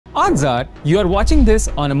Odds are you are watching this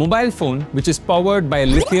on a mobile phone which is powered by a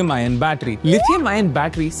lithium-ion battery. Lithium-ion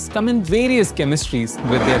batteries come in various chemistries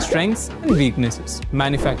with their strengths and weaknesses.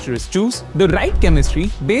 Manufacturers choose the right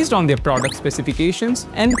chemistry based on their product specifications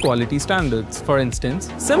and quality standards. For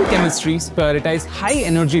instance, some chemistries prioritize high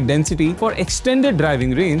energy density for extended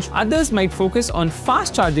driving range, others might focus on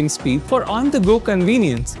fast charging speed for on-the-go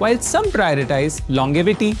convenience, while some prioritize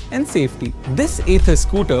longevity and safety. This Ather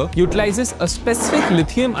scooter utilizes a specific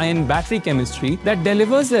lithium-ion battery chemistry that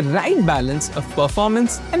delivers the right balance of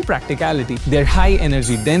performance and practicality. Their high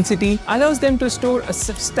energy density allows them to store a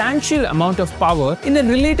substantial amount of power in a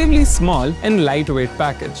relatively small and lightweight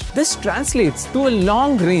package. This translates to a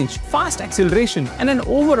long range, fast acceleration, and an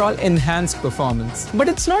overall enhanced performance. But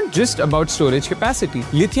it's not just about storage capacity.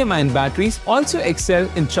 Lithium-ion batteries also excel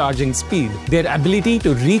in charging speed. Their ability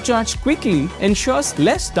to recharge quickly ensures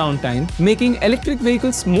less downtime, making electric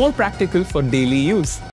vehicles more practical for daily use.